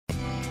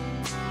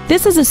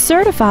This is a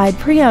certified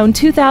pre-owned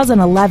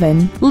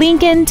 2011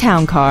 Lincoln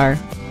Town Car.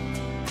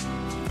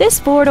 This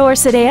four-door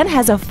sedan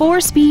has a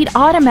 4-speed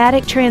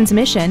automatic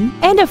transmission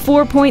and a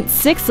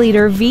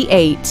 4.6-liter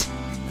V8.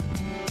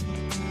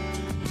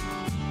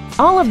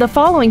 All of the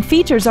following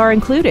features are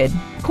included: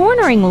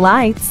 cornering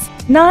lights,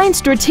 9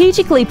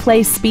 strategically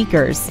placed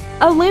speakers,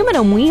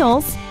 aluminum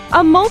wheels,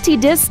 a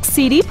multi-disc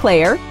CD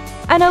player,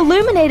 an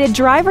illuminated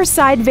driver's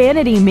side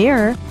vanity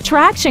mirror,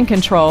 traction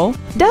control,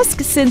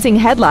 dusk-sensing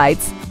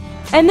headlights,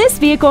 and this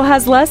vehicle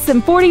has less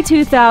than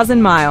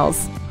 42,000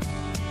 miles.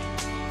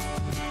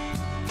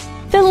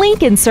 The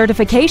Lincoln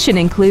certification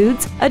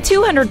includes a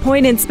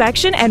 200-point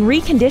inspection and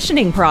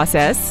reconditioning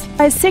process,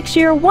 a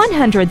 6-year,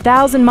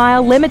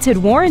 100,000-mile limited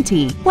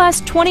warranty,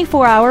 plus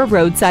 24-hour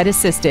roadside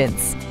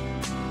assistance.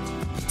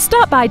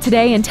 Stop by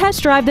today and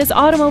test drive this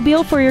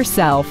automobile for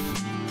yourself.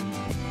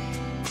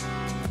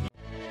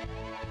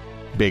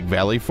 Big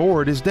Valley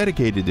Ford is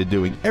dedicated to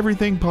doing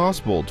everything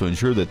possible to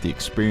ensure that the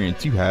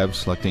experience you have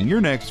selecting your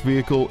next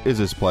vehicle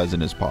is as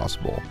pleasant as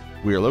possible.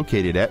 We are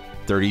located at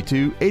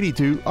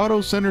 3282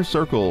 Auto Center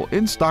Circle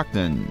in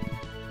Stockton.